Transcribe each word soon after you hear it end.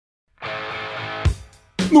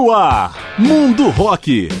No ar, Mundo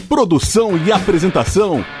Rock. Produção e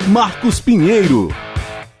apresentação, Marcos Pinheiro.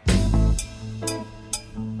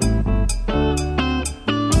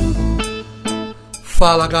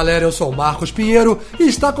 Fala galera, eu sou o Marcos Pinheiro e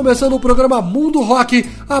está começando o programa Mundo Rock,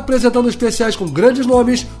 apresentando especiais com grandes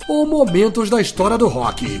nomes ou momentos da história do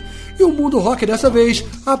rock. E o Mundo Rock dessa vez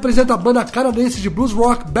apresenta a banda canadense de blues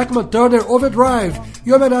rock Bachman Turner Overdrive,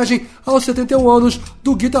 em homenagem aos 71 anos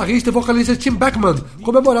do guitarrista e vocalista Tim Bachman,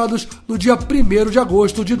 comemorados no dia 1º de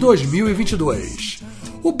agosto de 2022.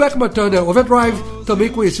 O Bachman Turner Overdrive, também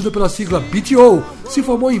conhecido pela sigla BTO, se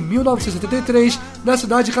formou em 1973 na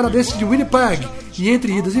cidade canadense de Winnipeg e,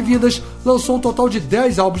 entre idas e vindas, lançou um total de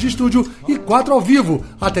 10 álbuns de estúdio e 4 ao vivo,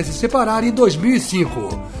 até se separar em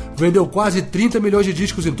 2005. Vendeu quase 30 milhões de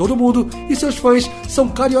discos em todo o mundo e seus fãs são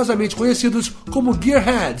carinhosamente conhecidos como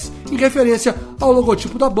Gearheads, em referência ao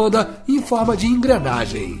logotipo da banda em forma de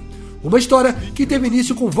engrenagem. Uma história que teve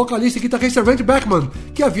início com o vocalista e guitarrista Randy Bachman,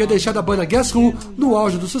 que havia deixado a banda Guess Who no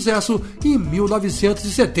auge do sucesso em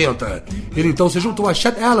 1970. Ele então se juntou a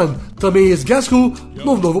Chet Allen, também ex-Guess Who,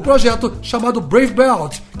 num novo projeto chamado Brave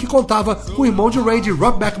Belt, que contava com o irmão de Randy,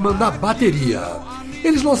 Rob Bachman, na bateria.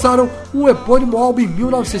 Eles lançaram um epônimo álbum em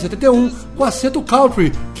 1971 com acento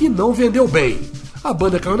country, que não vendeu bem. A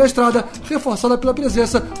banda caiu na estrada, reforçada pela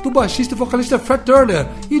presença do baixista e vocalista Fred Turner,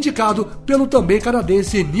 indicado pelo também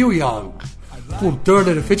canadense Neil Young. Com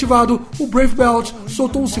Turner efetivado, o Brave Belt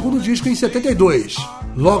soltou um segundo disco em 72.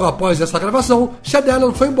 Logo após essa gravação, Chad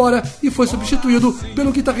Allen foi embora e foi substituído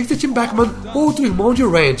pelo guitarrista Tim Bachman, outro irmão de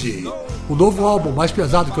Randy. O novo álbum, mais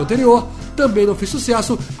pesado que o anterior, também não fez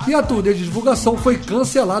sucesso e a turnê de divulgação foi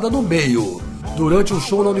cancelada no meio. Durante um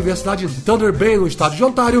show na Universidade de Thunder Bay, no estado de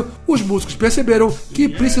Ontário, os músicos perceberam que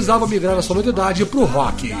precisavam migrar a sonoridade para o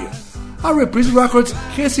rock. A Reprise Records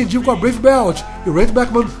rescindiu com a Brave Belt e Randy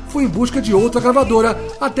Bachman foi em busca de outra gravadora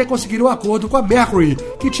até conseguir um acordo com a Mercury,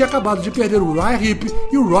 que tinha acabado de perder o Uriah Heep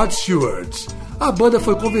e o Rod Stewart. A banda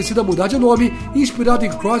foi convencida a mudar de nome e, inspirada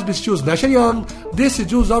em Crosby, Stills, Nash & Young,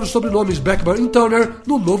 decidiu usar os sobrenomes Bachman e Turner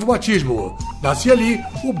no novo batismo. Nascia ali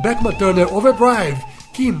o Bachman Turner Overdrive,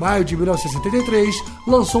 que em maio de 1973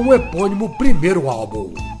 lançou um epônimo primeiro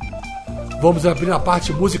álbum. Vamos abrir a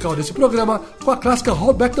parte musical desse programa com a clássica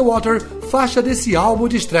Hold Back the Water, faixa desse álbum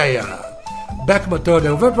de estreia. Bachman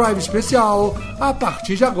Turner Overdrive Especial, a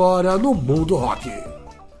partir de agora no Mundo Rock.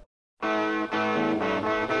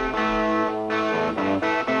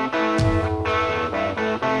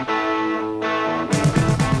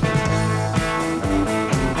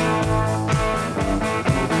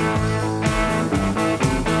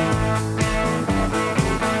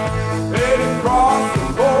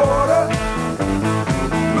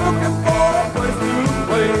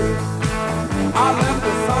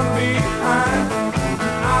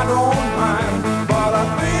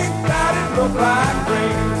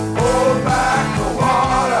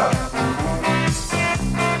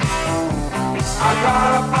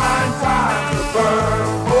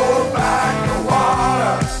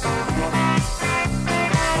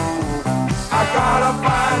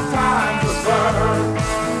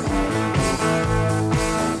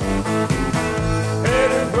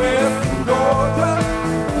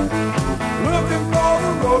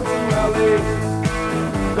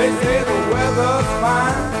 They say the weather's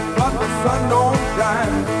fine, but the sun don't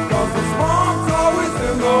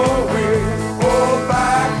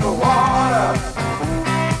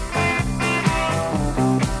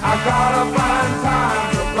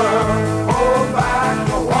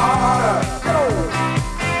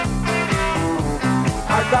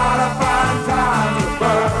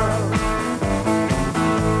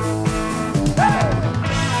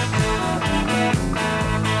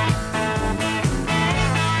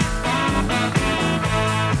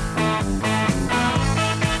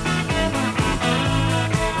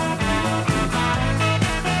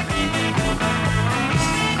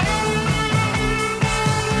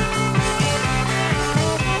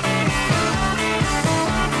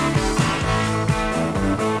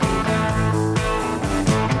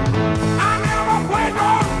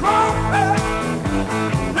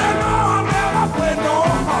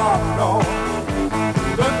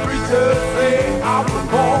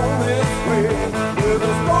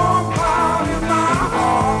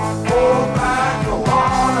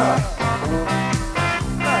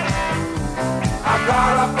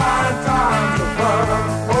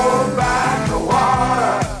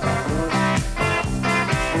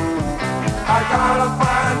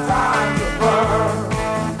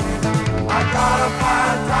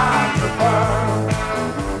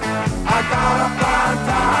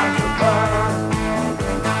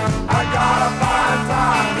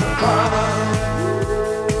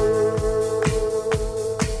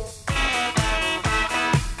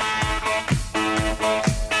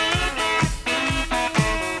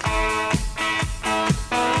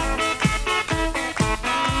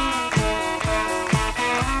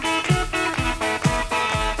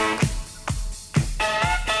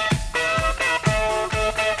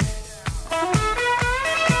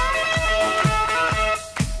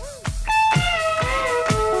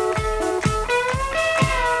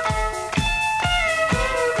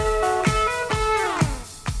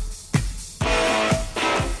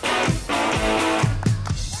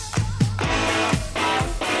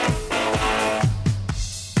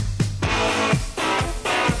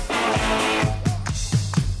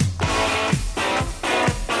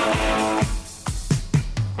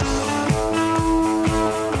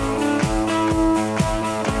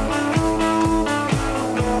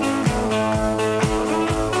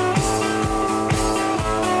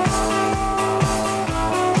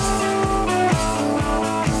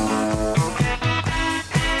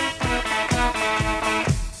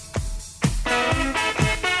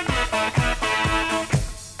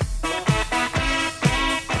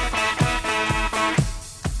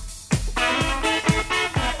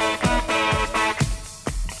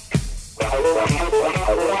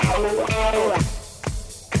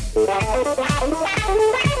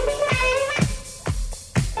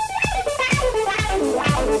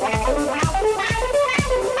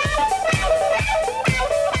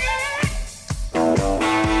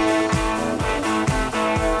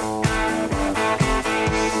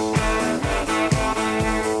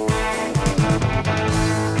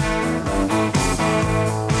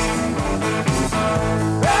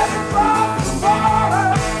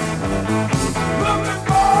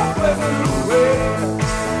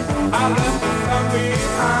I left the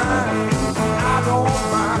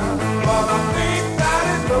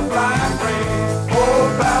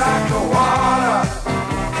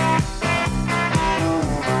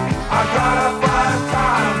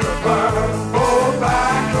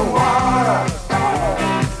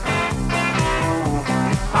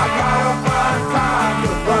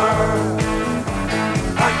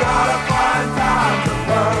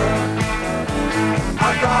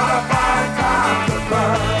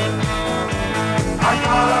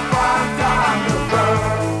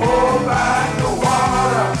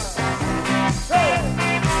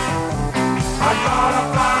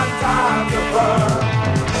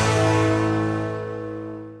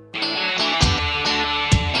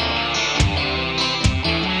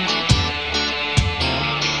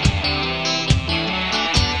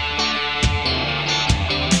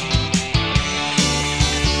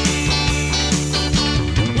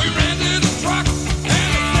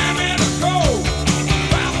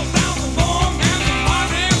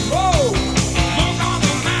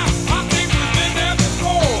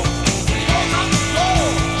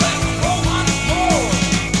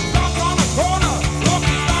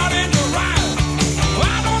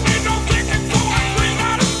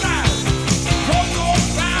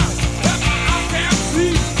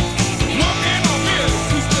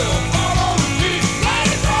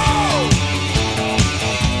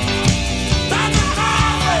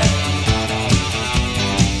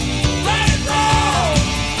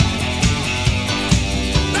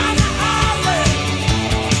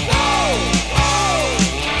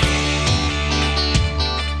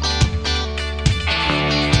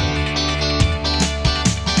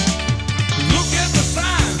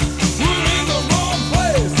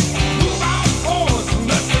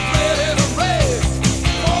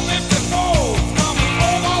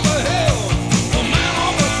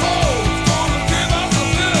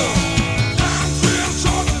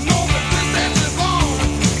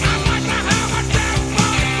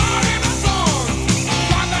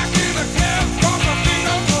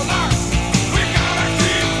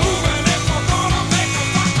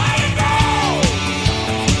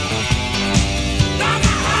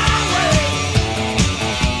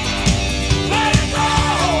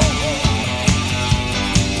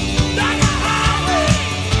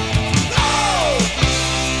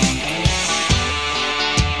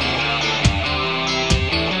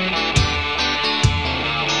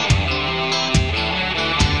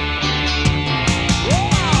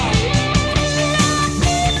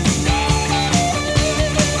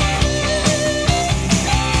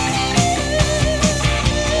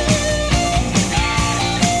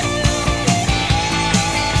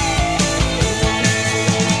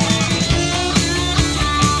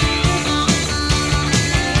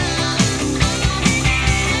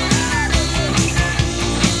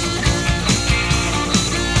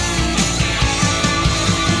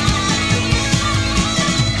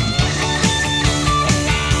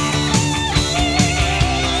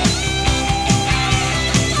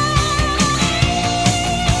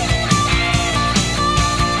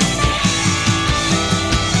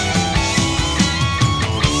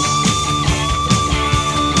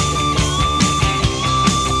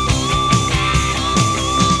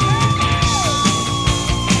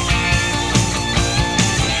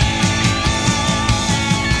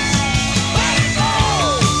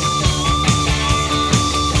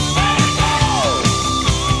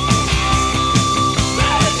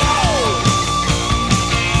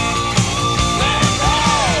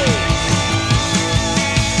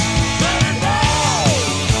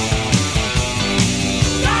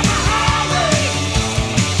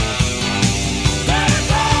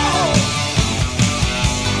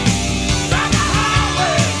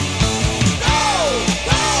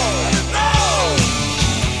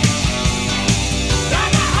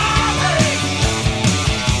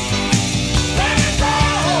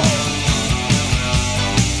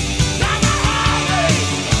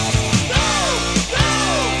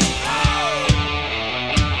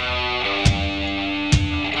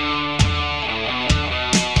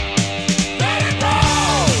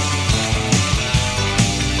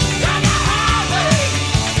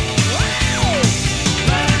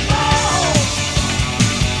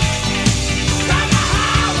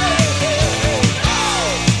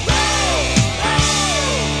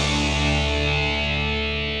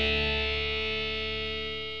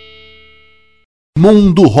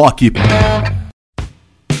Mundo Rock.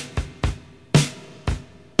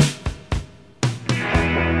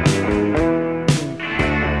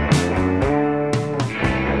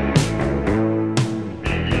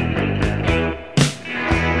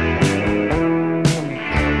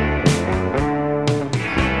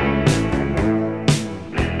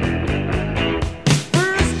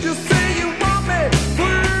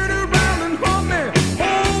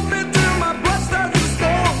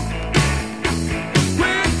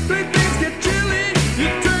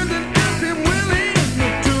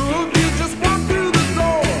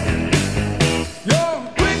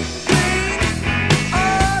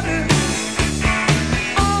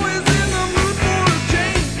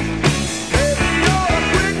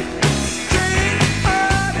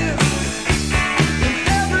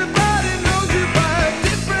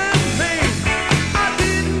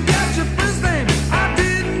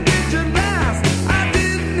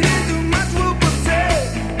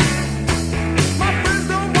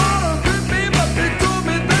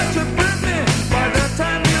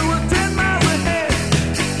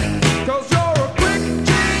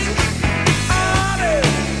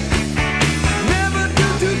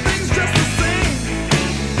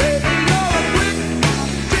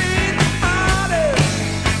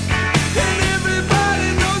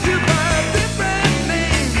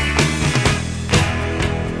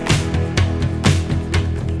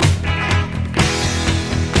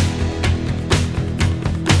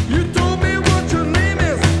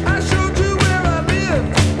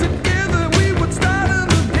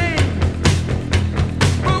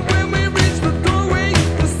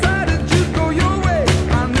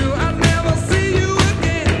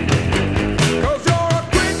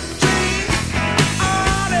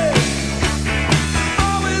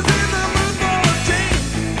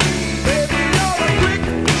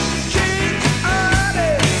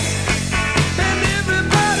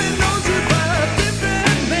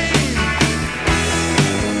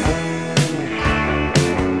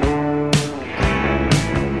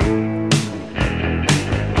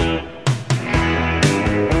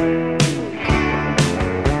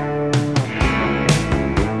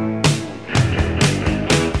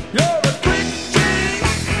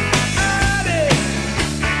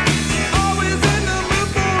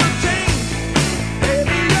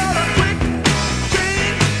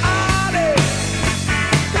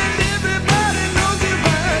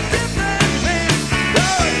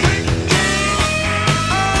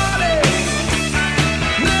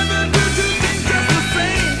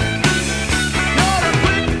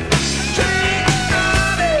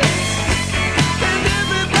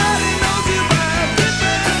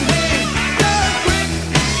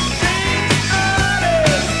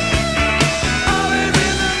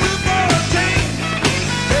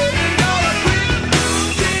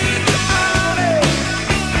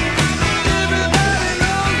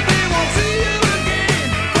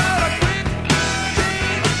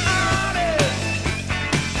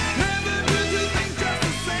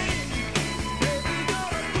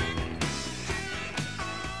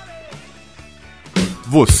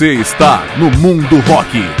 Você está no Mundo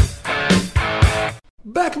Rock.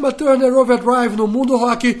 Bachman Turner Overdrive no Mundo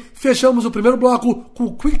Rock. Fechamos o primeiro bloco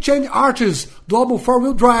com Quick Change Artists do álbum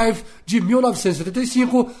 4-Wheel Drive de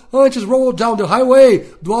 1975, antes Roll Down the Highway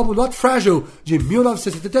do álbum Not Fragile de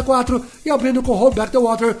 1974 e abrindo com Hold Back the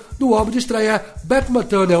Water do álbum de estreia Bachman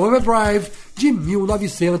Turner Overdrive de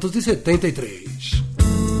 1973.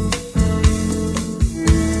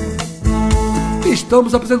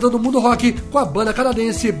 Estamos apresentando o Mundo Rock com a banda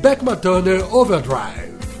canadense Bachman Turner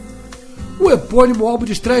Overdrive. O epônimo álbum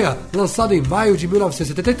de estreia, lançado em maio de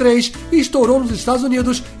 1973, estourou nos Estados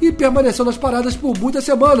Unidos e permaneceu nas paradas por muitas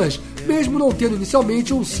semanas, mesmo não tendo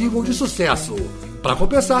inicialmente um single de sucesso. Para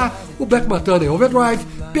compensar, o Bachman Turner Overdrive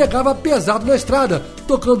pegava pesado na estrada,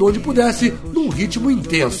 tocando onde pudesse, num ritmo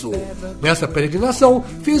intenso. Nessa peregrinação,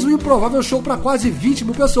 fez um improvável show para quase 20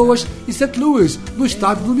 mil pessoas em St. Louis, no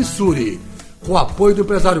estado do Missouri. Com o apoio do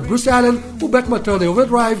empresário Bruce Allen, o Bachman Turner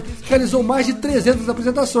Overdrive realizou mais de 300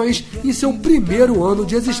 apresentações em seu primeiro ano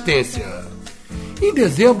de existência. Em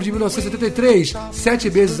dezembro de 1973,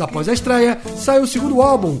 7 meses após a estreia, saiu o segundo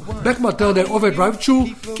álbum, Bachman Turner Overdrive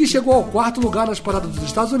 2, que chegou ao 4º lugar nas paradas dos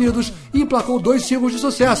Estados Unidos e emplacou 2 singles de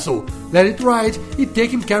sucesso, Let It Ride e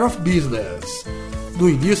Taking Care of Business. No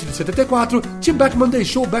início de 74, Tim Bachman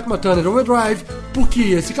deixou o Bachman Turner Overdrive porque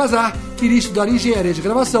ia se casar, queria estudar engenharia de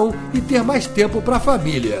gravação e ter mais tempo para a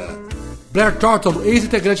família. Blair Thornton,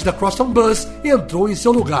 ex-integrante da Crosstown Blues, entrou em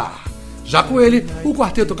seu lugar. Já com ele, o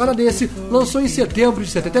quarteto canadense lançou em setembro de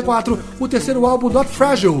 74 o terceiro álbum Not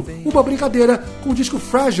Fragile, uma brincadeira com o disco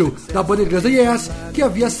Fragile da banda inglesa Yes, que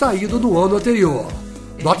havia saído no ano anterior.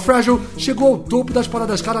 Not Fragile chegou ao topo das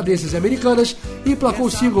paradas canadenses e americanas e emplacou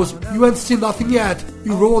os singles You Ain't Seen Nothing Yet e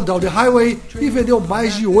Roll Down the Highway e vendeu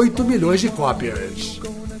mais de 8 milhões de cópias.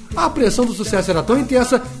 A pressão do sucesso era tão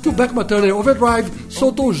intensa que o Bachman Overdrive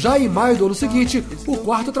soltou já em maio do ano seguinte o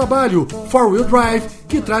quarto trabalho, Four Wheel Drive,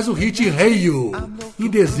 que traz o hit Hey You. Em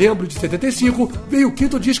dezembro de 75 veio o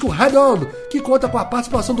quinto disco Head On, que conta com a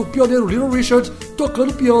participação do pioneiro Little Richard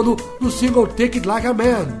tocando piano no single Take It Like a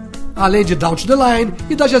Man, além de Down to the Line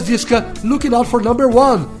e da jazzisca Looking Out for Number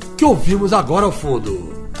One, que ouvimos agora ao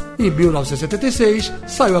fundo. Em 1976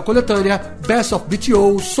 saiu a coletânea Best of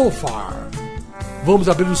BTO So Far. Vamos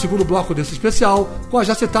abrir o segundo bloco desse especial com a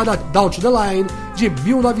já citada Down to the Line de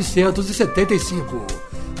 1975.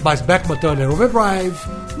 Mais Bachman Overdrive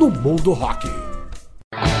no Mundo Rock.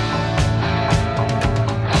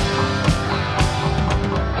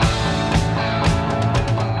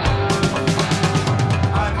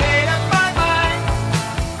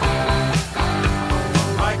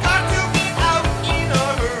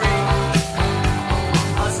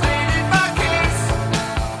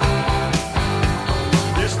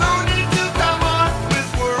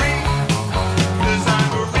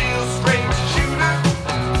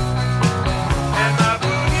 And my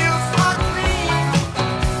blue heels lock me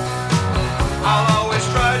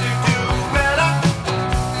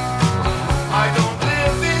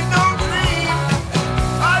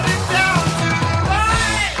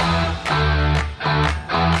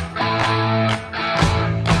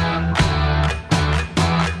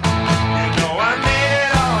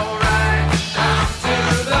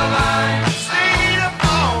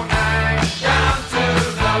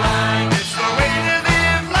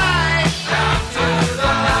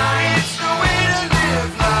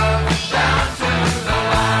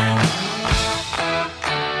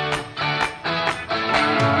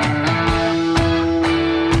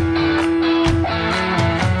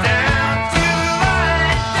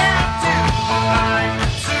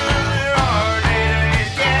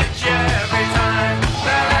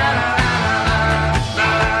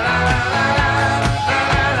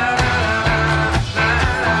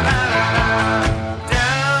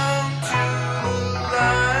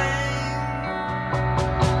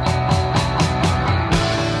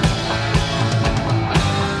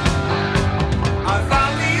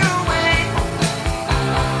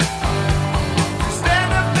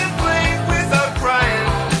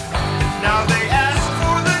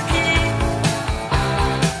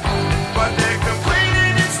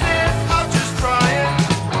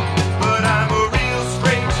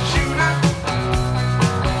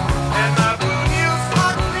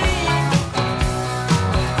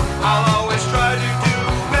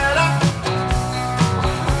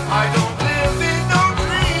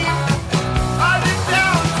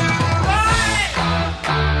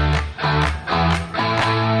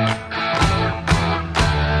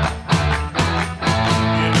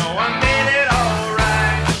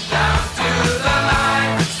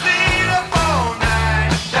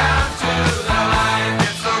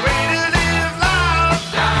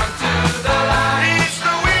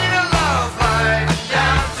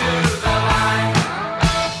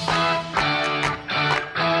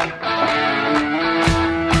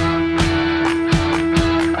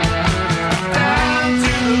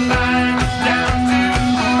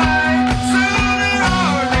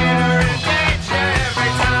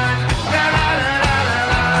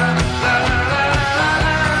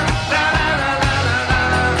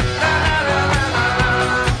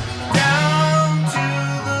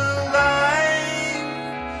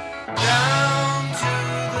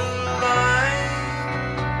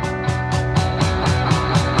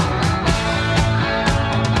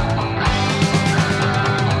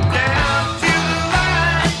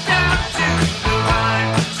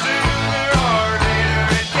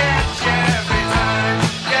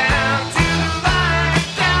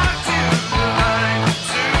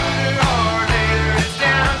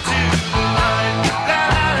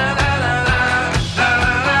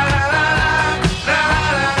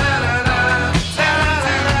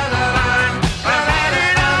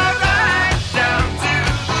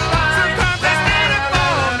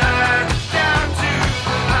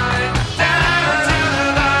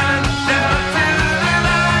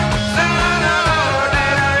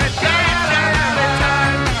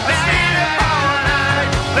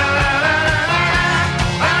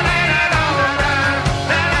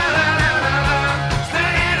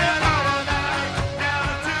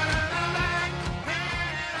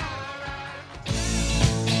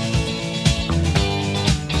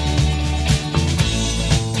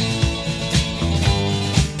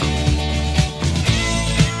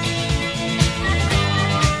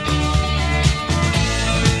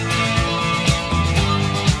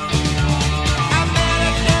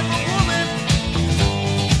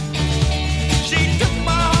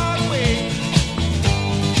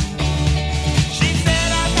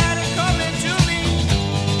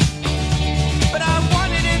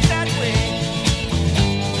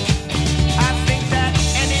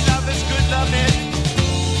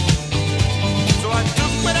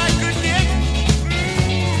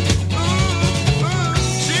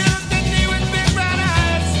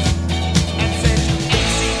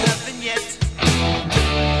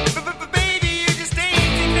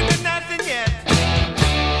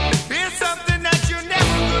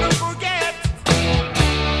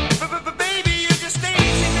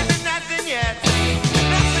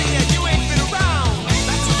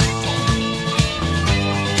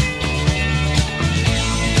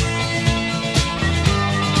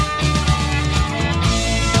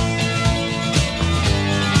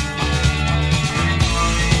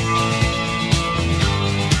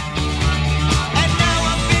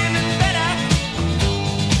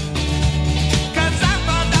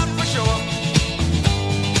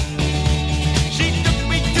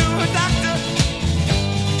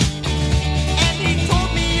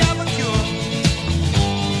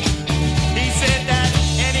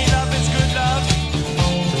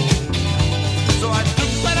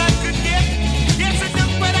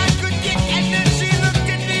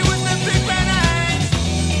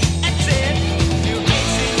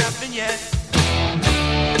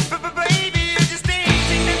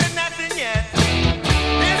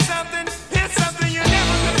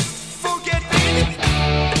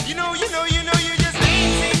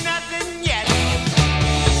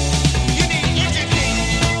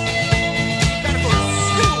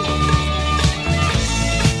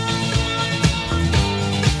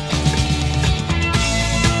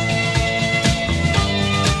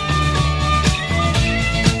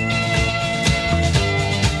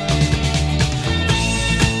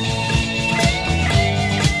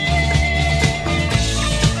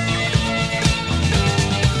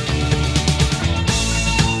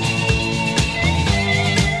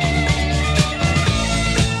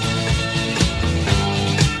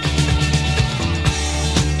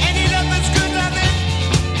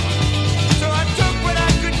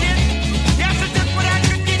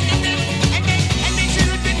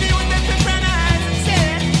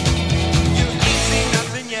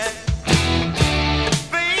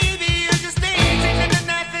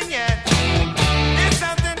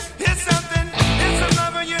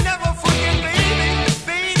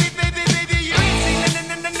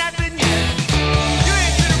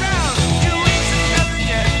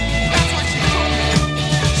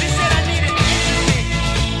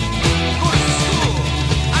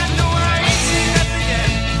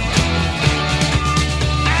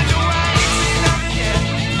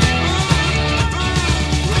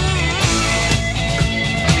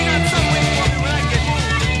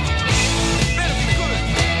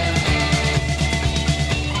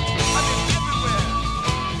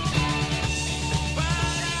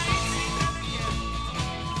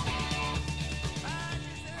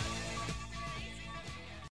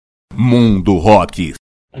Mundo Rock.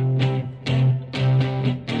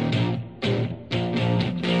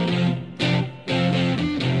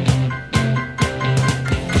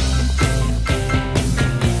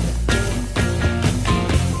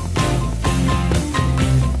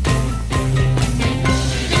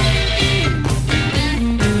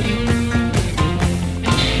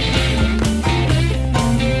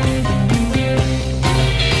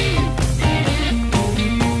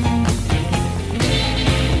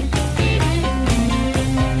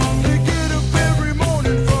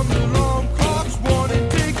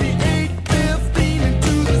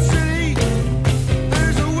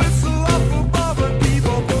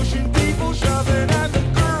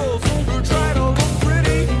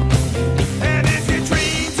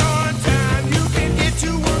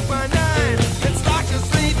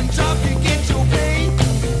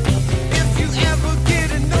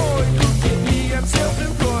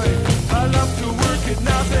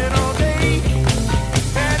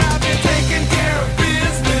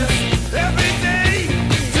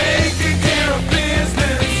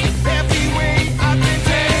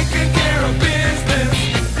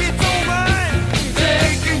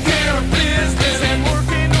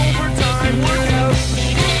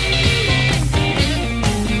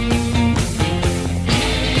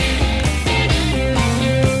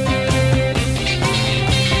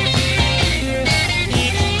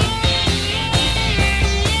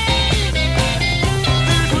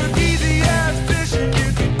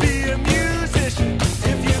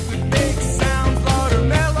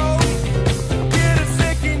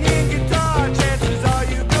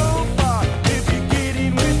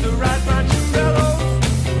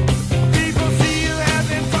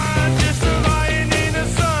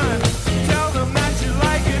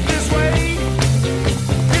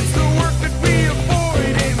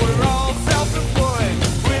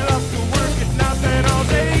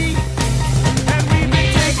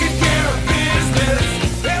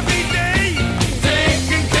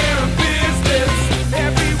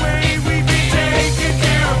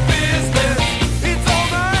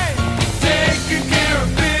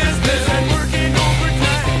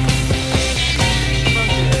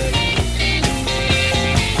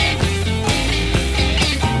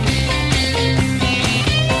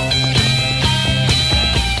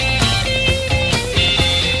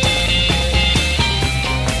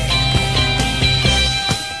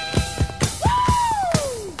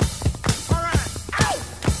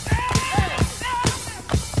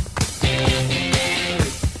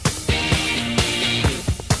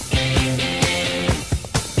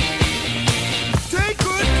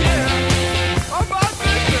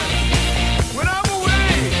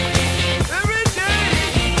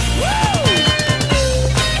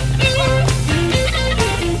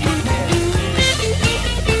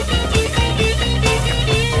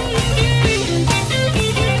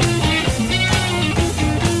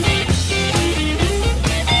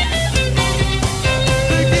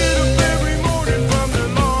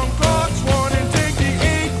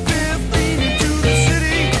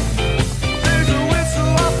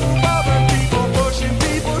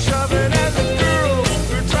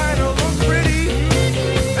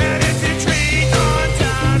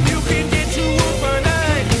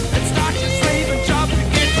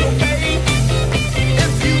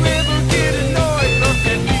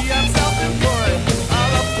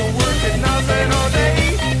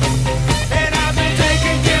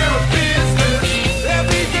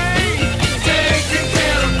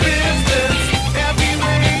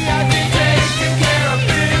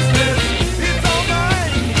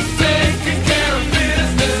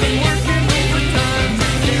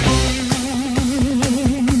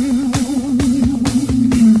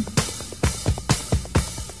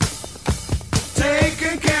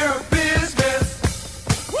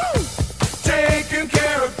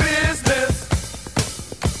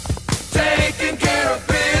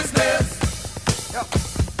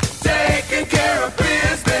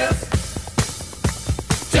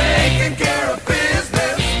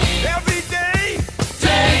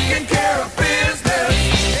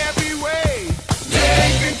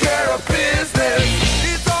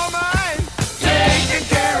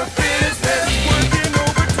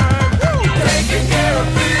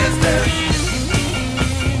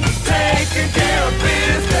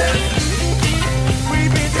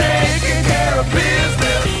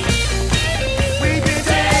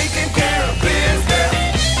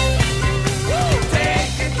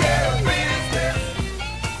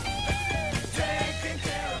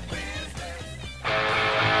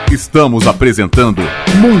 Estamos apresentando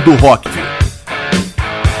Mundo Rock.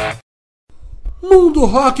 Mundo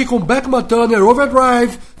Rock com Bachman,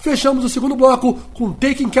 Overdrive, Fechamos o segundo bloco com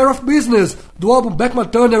Taking Care of Business, do álbum Bachman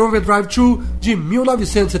Turner Overdrive 2, de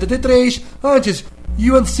 1973. Antes,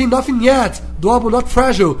 You Ain't Seen Nothing Yet, do álbum Not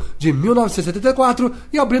Fragile, de 1974.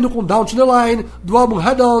 E abrindo com Down to the Line, do álbum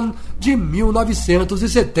Head On, de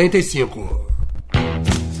 1975.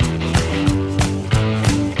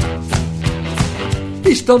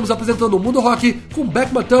 Estamos apresentando o Mundo Rock com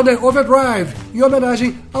Bachman Turner Overdrive, em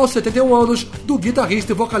homenagem aos 71 anos do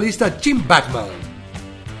guitarrista e vocalista Tim Bachman.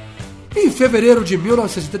 Em fevereiro de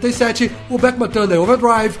 1977, o Bachman Turner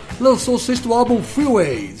Overdrive lançou o sexto álbum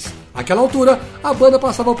Freeways. Àquela altura, a banda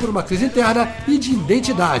passava por uma crise interna e de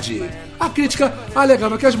identidade. A crítica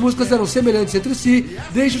alegava que as músicas eram semelhantes entre si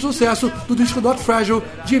desde o sucesso do disco Not Fragile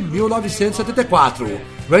de 1974.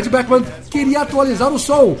 Randy Bachman queria atualizar o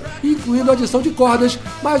som, incluindo a adição de cordas,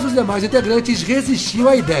 mas os demais integrantes resistiam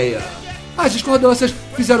à ideia. As discordâncias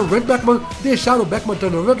fizeram Randy Bachman deixar o Bachman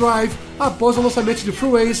Turner Overdrive após o lançamento de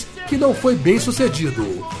Freeways, que não foi bem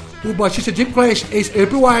sucedido. O baixista Jim Clash,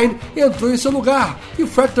 ex-April Wine, entrou em seu lugar e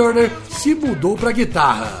Fred Turner se mudou para a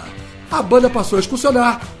guitarra. A banda passou a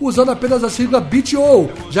excursionar usando apenas a sigla BTO,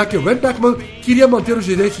 já que Randy Bachman queria manter os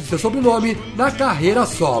direitos de seu sobrenome na carreira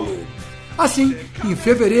solo. Assim, em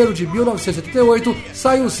fevereiro de 1978,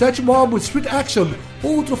 saiu o sétimo álbum Street Action,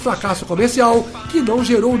 outro fracasso comercial que não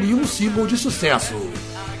gerou nenhum single de sucesso.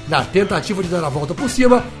 Na tentativa de dar a volta por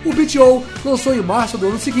cima, o BTO lançou em março do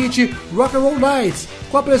ano seguinte Rock and Roll Nights,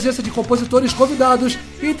 com a presença de compositores convidados,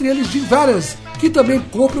 entre eles Jim Valens, que também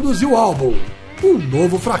co-produziu o álbum. Um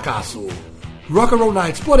novo fracasso. Rock and Roll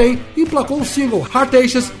Nights, porém, emplacou um single,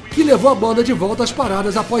 Heartaches, que levou a banda de volta às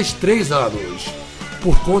paradas após 3 anos.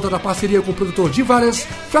 Por conta da parceria com o produtor Jim Valens,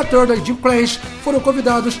 Fred Turner e Jim Clash foram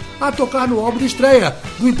convidados a tocar no álbum de estreia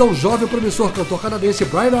do então jovem promissor cantor canadense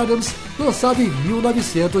Bryan Adams, lançado em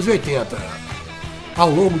 1980. Ao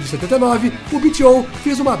longo de 79, o BTO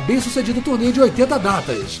fez uma bem-sucedida turnê de 80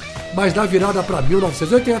 datas, mas na virada para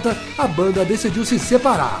 1980, a banda decidiu se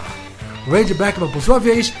separar. Randy Bachman, por sua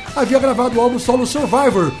vez, havia gravado o álbum solo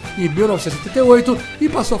Survivor em 1978 e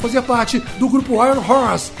passou a fazer parte do grupo Iron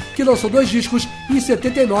Horse, que lançou 2 discos em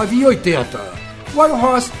 79 e 80. O Iron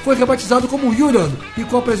Horse foi rebatizado como Union e,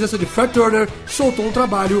 com a presença de Fred Turner, soltou um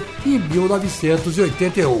trabalho em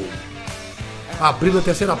 1981. Abrindo a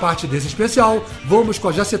terceira parte desse especial, vamos com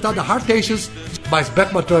a já citada Heartaches, mais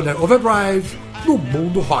Bachman Turner Overdrive no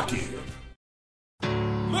Mundo Rock.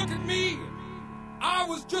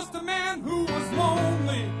 Just a man who was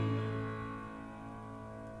lonely.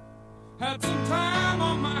 Had some time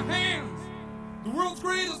on my hands, the world's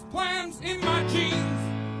greatest plans in my jeans.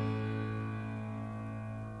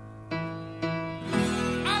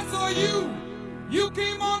 I saw you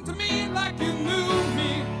came on to me like you knew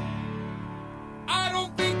me. I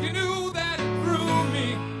don't think you knew that it threw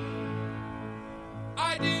me.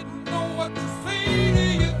 I didn't know what to say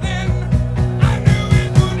to you then. I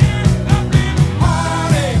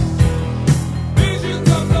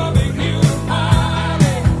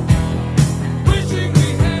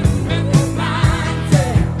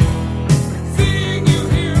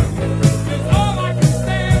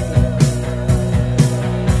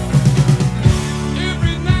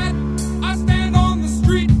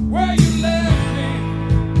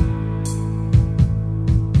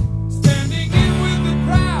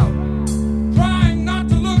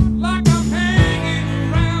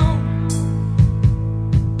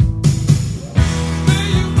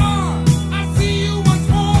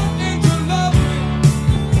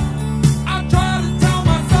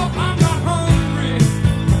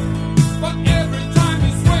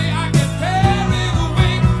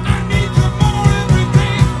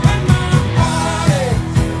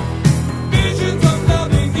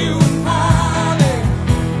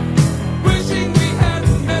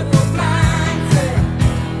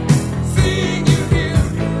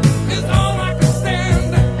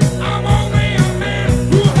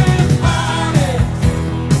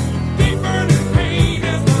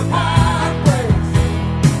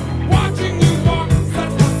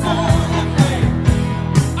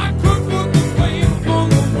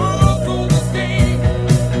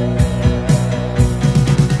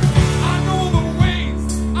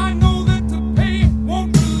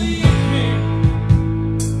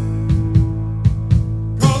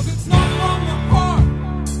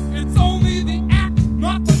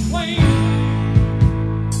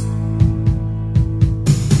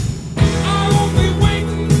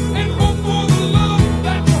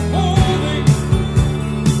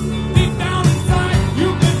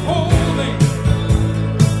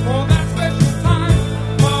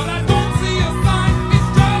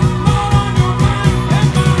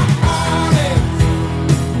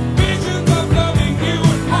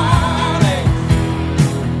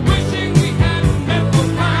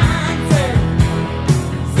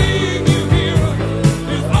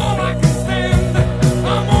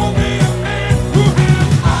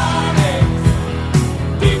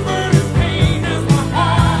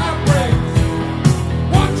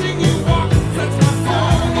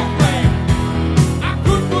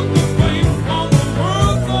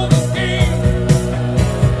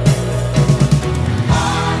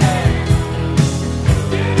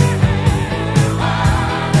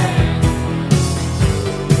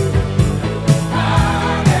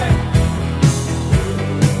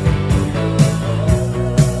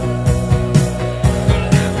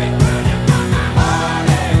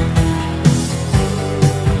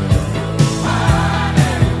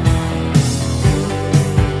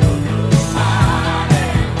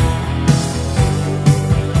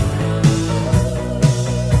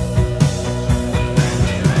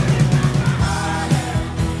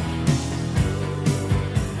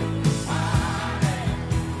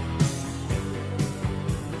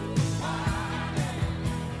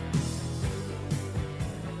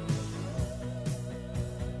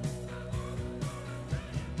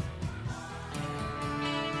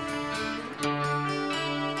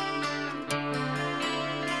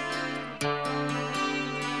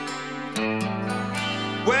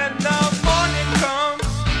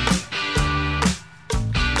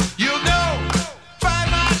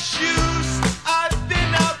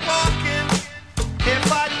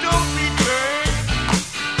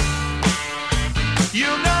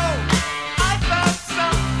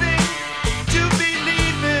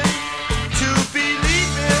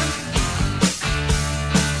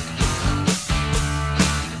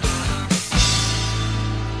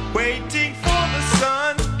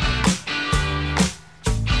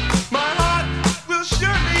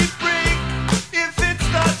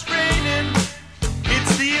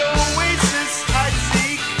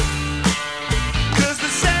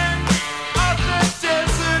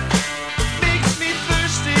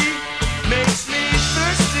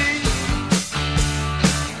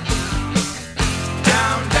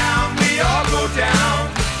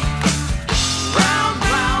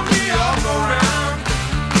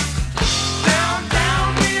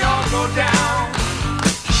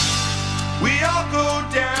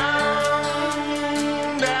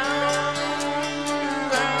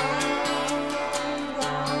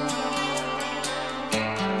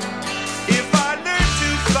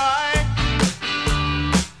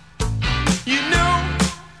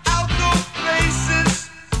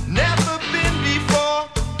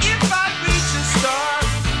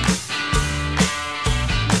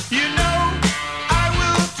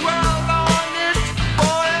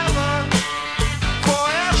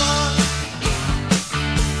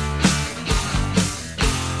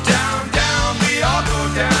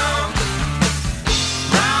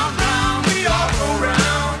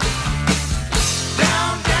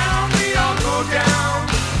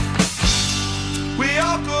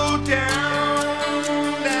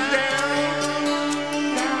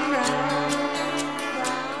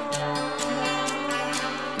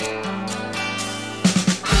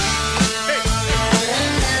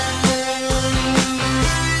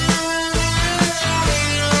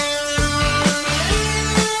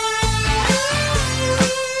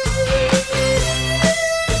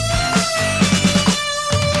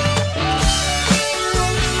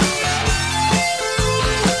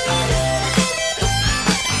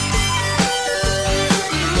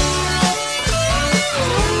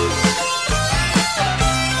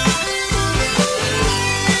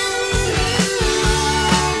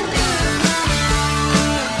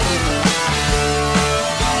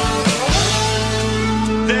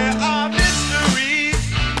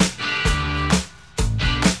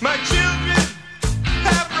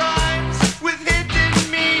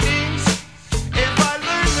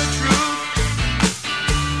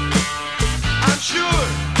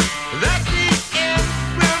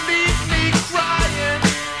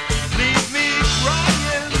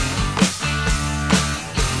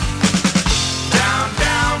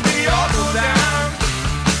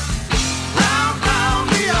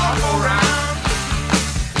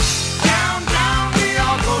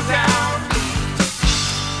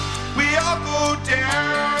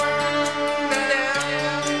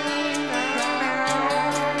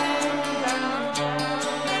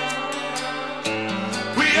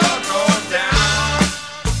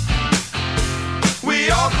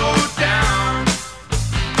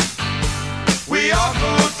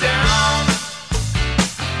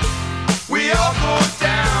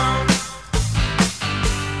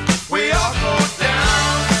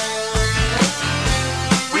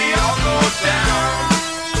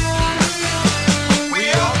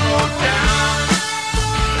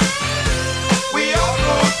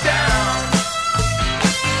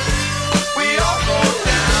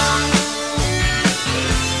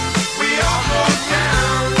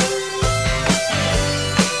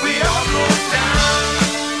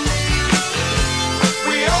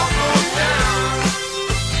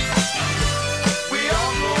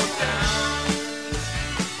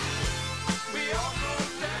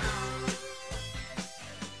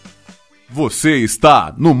Você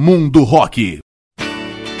está no Mundo Rock.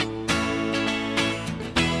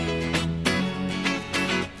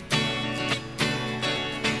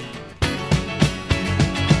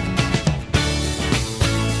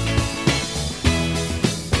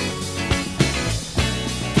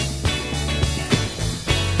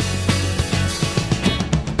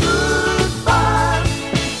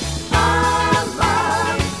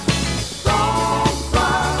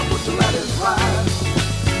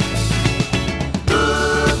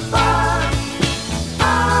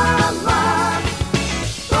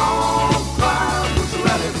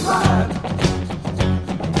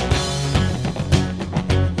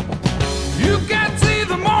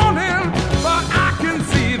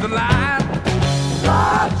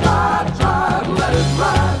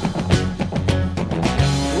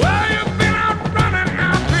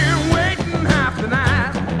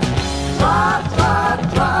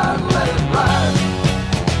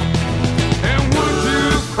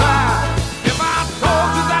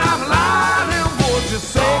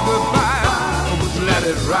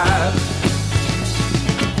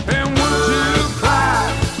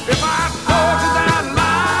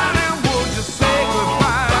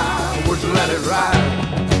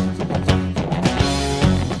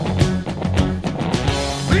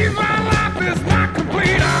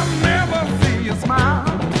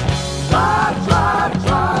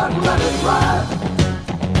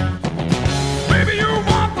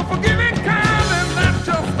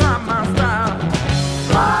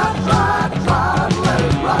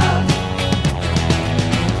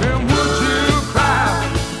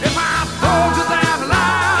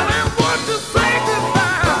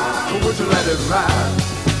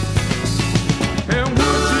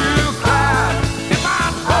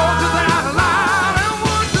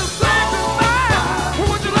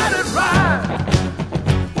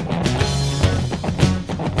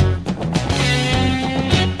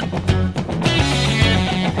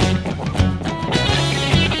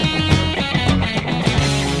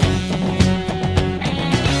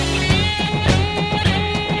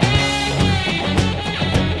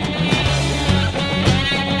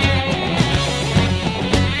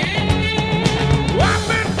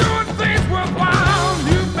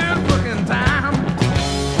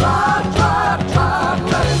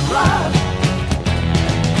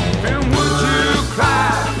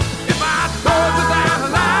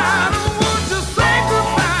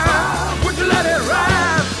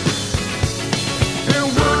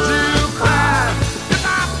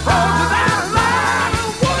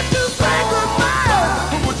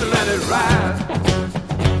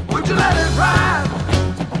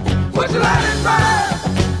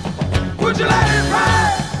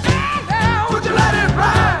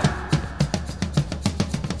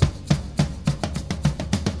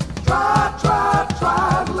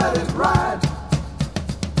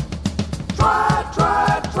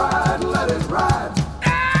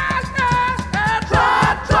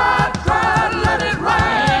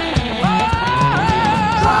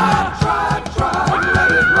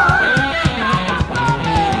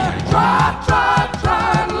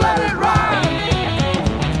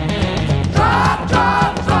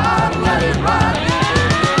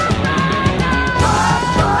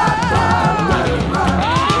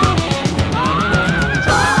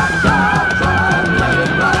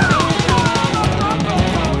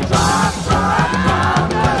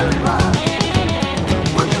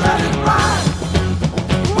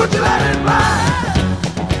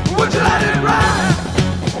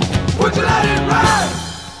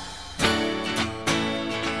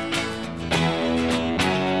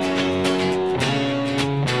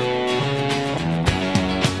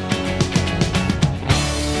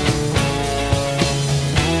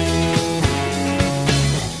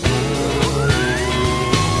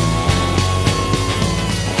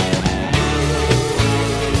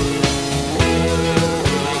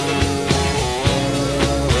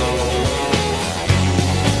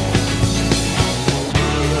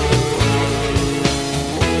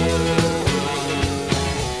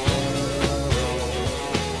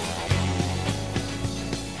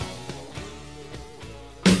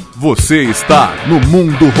 Você está no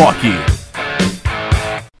Mundo Rock.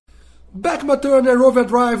 Bachman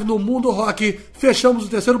Overdrive no Mundo Rock. Fechamos o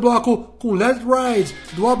terceiro bloco com Let It Ride,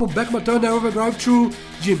 do álbum Bachman Overdrive 2,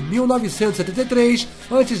 de 1973.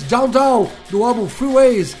 Antes Down Down, do álbum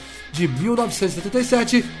Freeways, de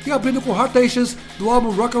 1977. E abrindo com Heartaches, do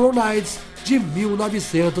álbum Rock and Roll Nights, de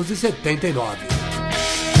 1979.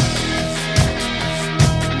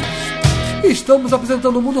 Estamos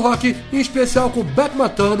apresentando o Mundo Rock, em especial com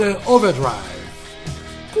Bachman Overdrive.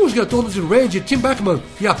 Com Com os retornos de Randy e Tim Bachman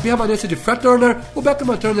e a permanência de Fred Turner, o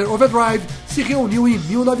Bachman Turner Overdrive se reuniu em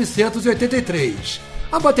 1983.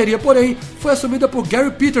 A bateria, porém, foi assumida por Gary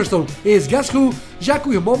Peterson, ex-Guess Who, já que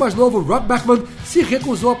o irmão mais novo, Rob Bachman, se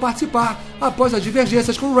recusou a participar após as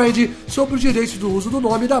divergências com Randy sobre os direitos do uso do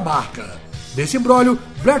nome da marca. Nesse imbróglio,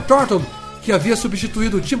 Blair Thornton, que havia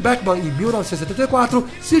substituído Tim Bachman em 1974,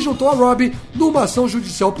 se juntou a Rob numa ação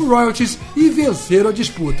judicial por royalties e venceram a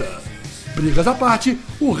disputa. Brigas à parte,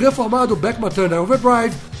 o reformado Bachman Turner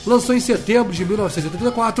Overdrive lançou em setembro de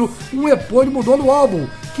 1984 um epônimo nono álbum,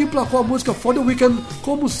 que emplacou a música For the Weekend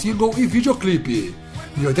como single e videoclipe.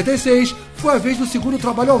 Em 86, foi a vez do segundo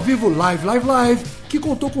trabalho ao vivo Live Live Live, que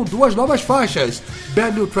contou com duas novas faixas,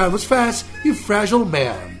 Bad New Travels Fast e Fragile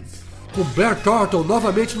Man. Com Blair Thornton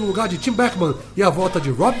novamente no lugar de Tim Bachman e a volta de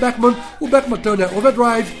Rob Bachman, o Bachman Turner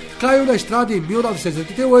Overdrive caiu na estrada em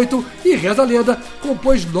 1988 e, reza a lenda,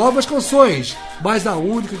 compôs novas canções, mas a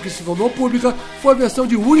única que se tornou pública foi a versão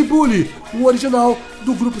de Woody Bully, o original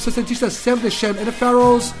do grupo sessentista Sam the Sham and the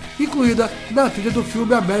Pharaohs, incluída na trilha do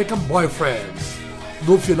filme American Boyfriends.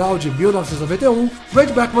 No final de 1991,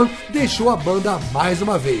 Randy Bachman deixou a banda mais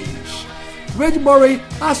uma vez. Randy Murray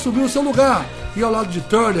assumiu seu lugar e, ao lado de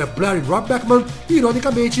Turner, Blair e Rob Bachman,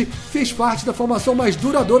 ironicamente, fez parte da formação mais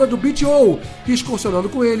duradoura do BTO, excursionando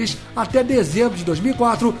com eles até dezembro de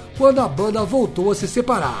 2004, quando a banda voltou a se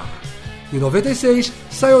separar. Em 96,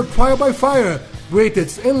 saiu Trial by Fire,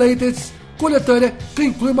 Greatest and Latest, coletânea que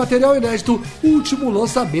inclui material inédito, último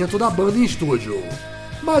lançamento da banda em estúdio.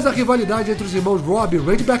 Mas a rivalidade entre os irmãos Rob e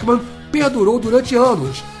Randy Bachman perdurou durante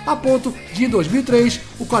anos, a ponto de, em 2003,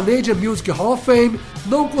 o Canadian Music Hall of Fame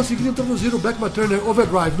não conseguir introduzir o Bachman Turner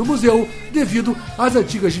Overdrive no museu devido às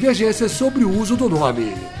antigas divergências sobre o uso do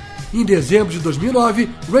nome. Em dezembro de 2009,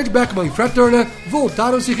 Randy Bachman e Fred Turner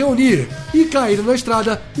voltaram a se reunir e caíram na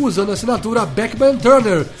estrada usando a assinatura Bachman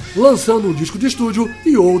Turner, lançando um disco de estúdio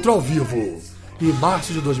e outro ao vivo. Em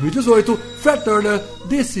março de 2018, Fred Turner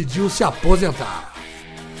decidiu se aposentar.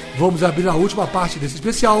 Vamos abrir a última parte desse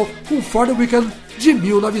especial com For the Weekend de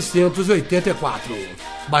 1984.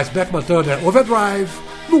 Mais Bachman Turner Overdrive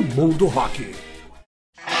no Mundo Rock.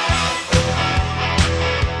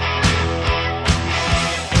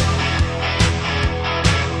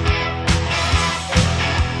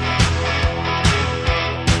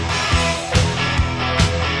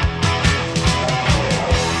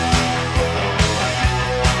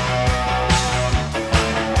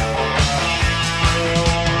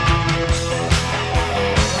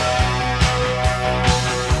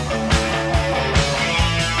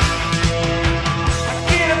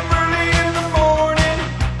 Get up early in the morning.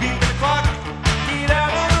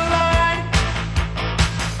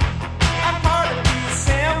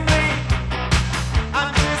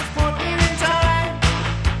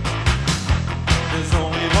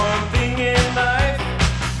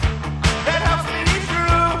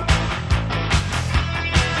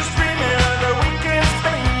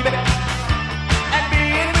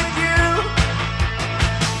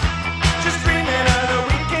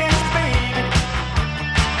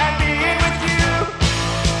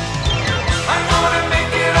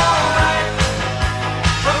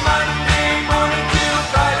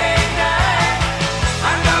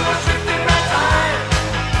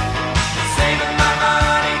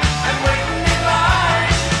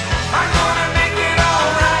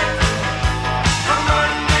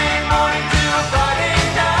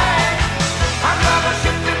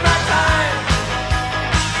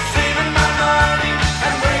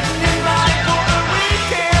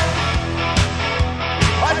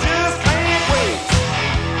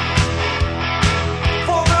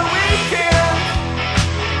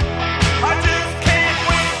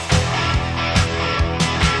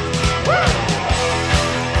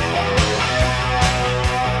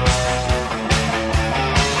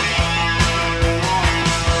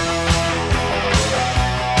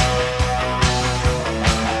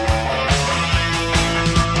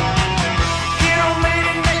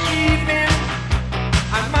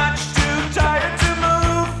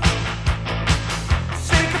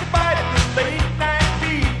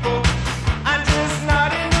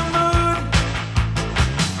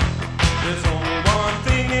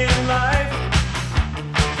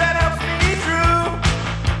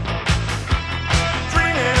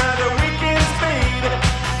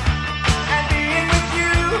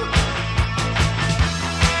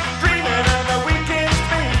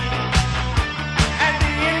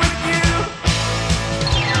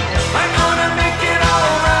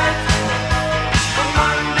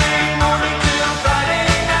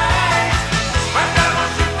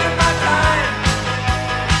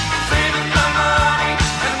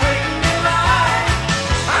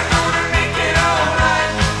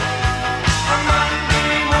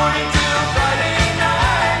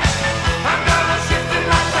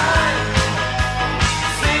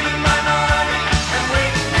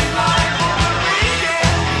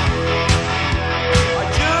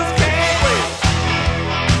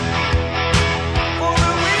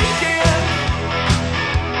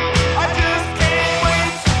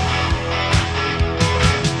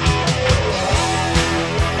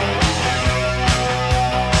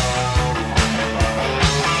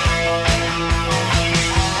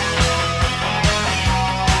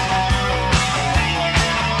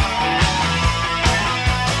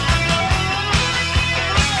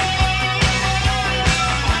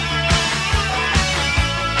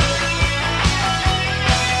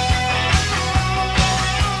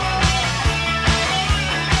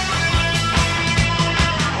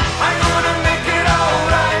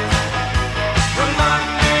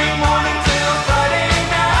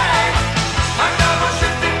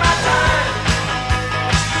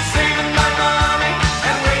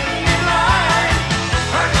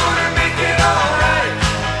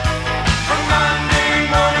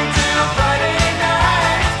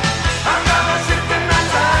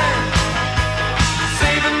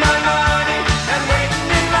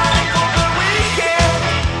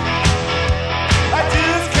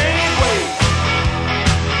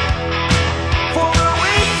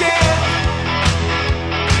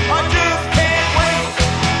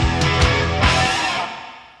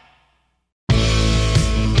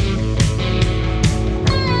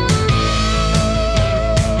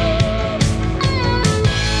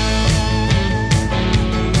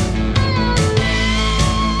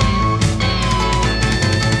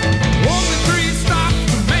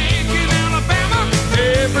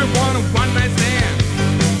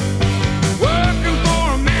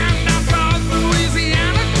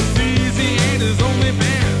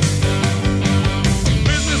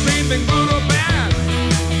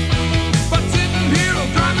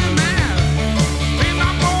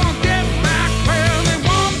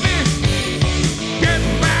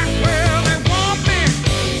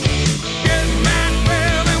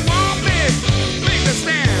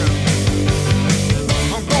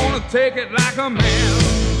 take it like a man.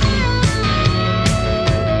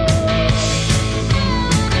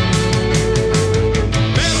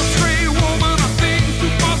 Met a stray woman, I think, who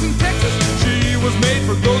was in Texas. She was made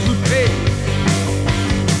for those who pay.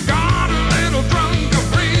 Got a little drunk, I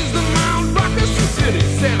praised the Mount Ruckus. The city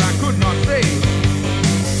said I could not say.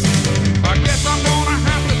 I guess I'm gonna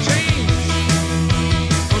have to change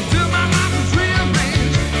until my life is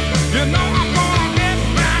rearranged. You know I'm gonna get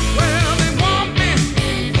back where they want me.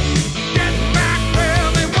 Get back where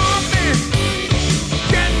they want me.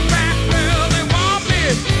 Get back where they want me.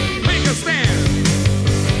 Make a stand.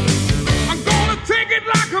 I'm gonna take it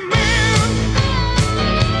like a man.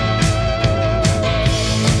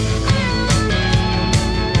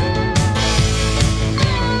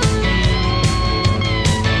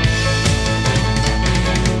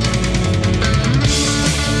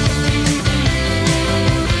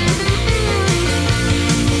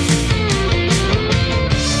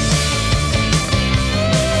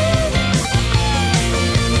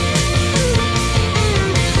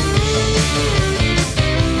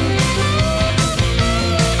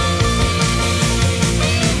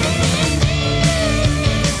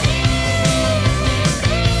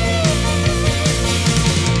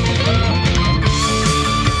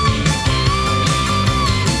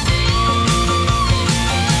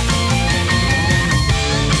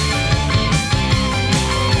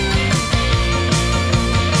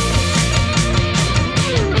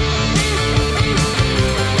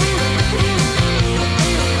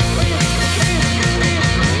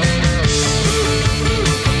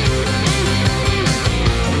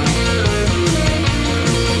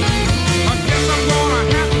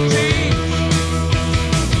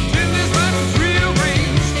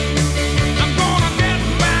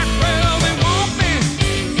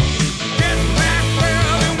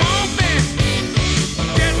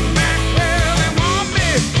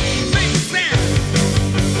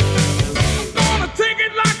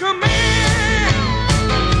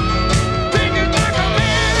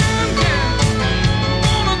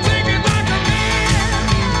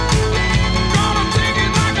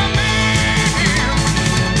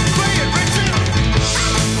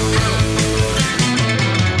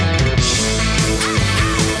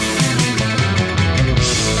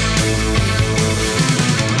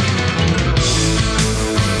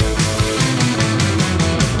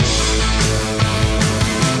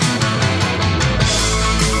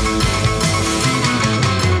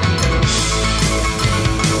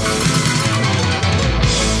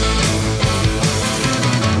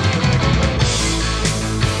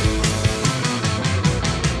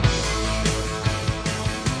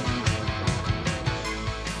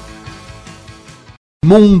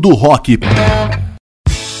 Mundo Rock.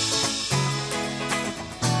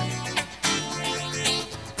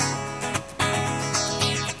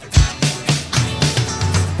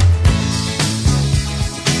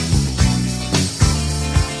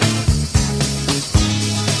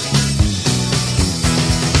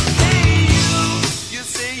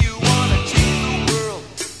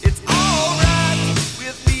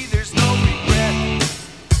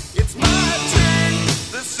 It's my turn,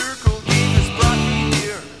 the circle game has brought me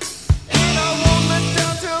here, and I won't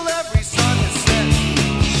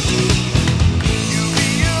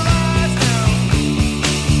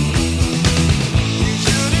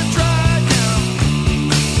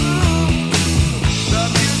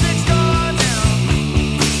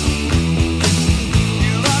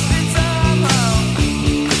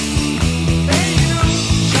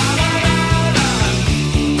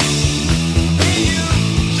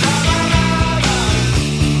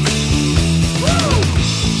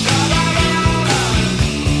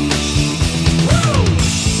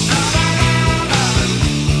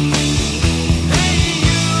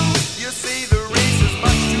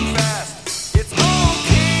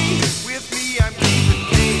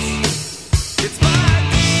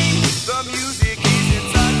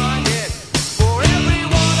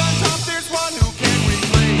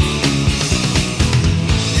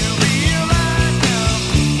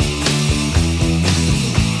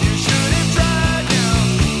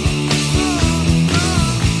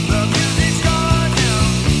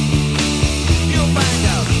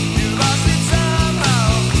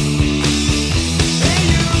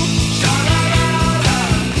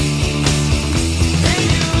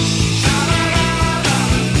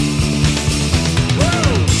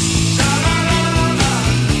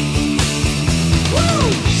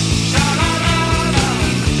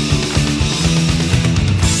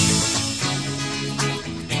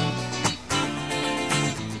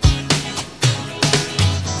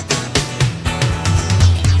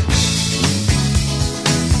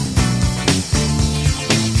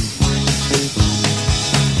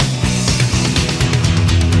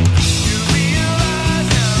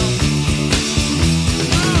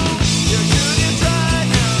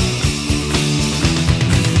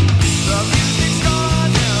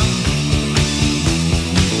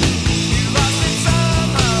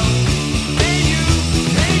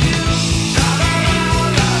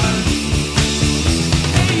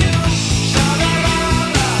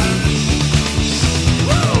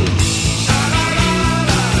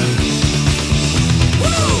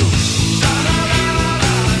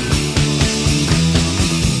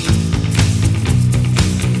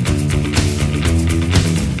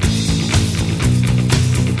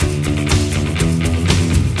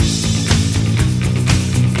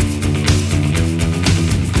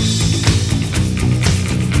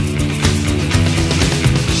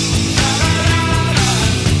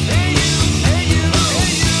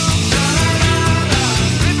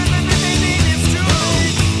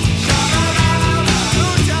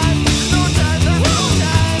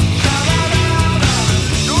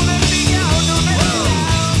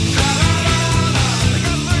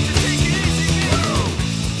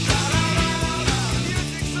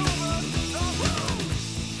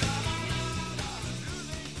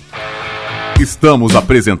Estamos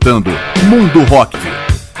apresentando Mundo Rock.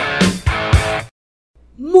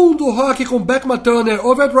 Mundo Rock com Bachman Turner,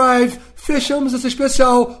 Overdrive. Fechamos esse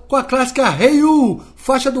especial com a clássica Hey You,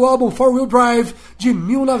 faixa do álbum Four Wheel Drive de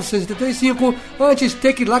 1975, antes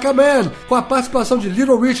Take It Like a Man, com a participação de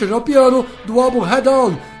Little Richard ao piano do álbum Head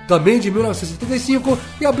On, também de 1975,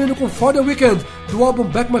 e abrindo com For The Weekend, do álbum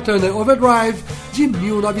Bachman Turner Overdrive de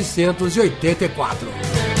 1984.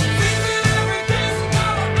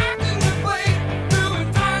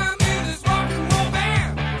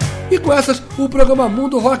 E com essas, o programa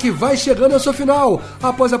Mundo Rock vai chegando ao seu final,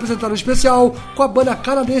 após apresentar um especial com a banda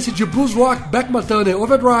canadense de blues rock Bachman Turner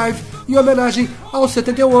Overdrive, em homenagem aos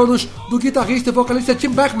 71 anos do guitarrista e vocalista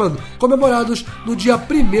Tim Bachman, comemorados no dia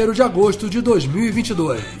 1º de agosto de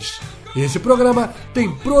 2022. Esse programa tem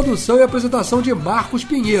produção e apresentação de Marcos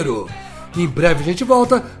Pinheiro. Em breve a gente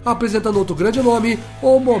volta apresentando outro grande nome,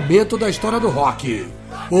 o momento da história do rock.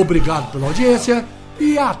 Obrigado pela audiência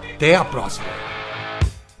e até a próxima.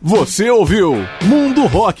 Você ouviu Mundo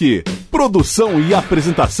Rock. Produção e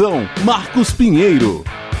apresentação Marcos Pinheiro.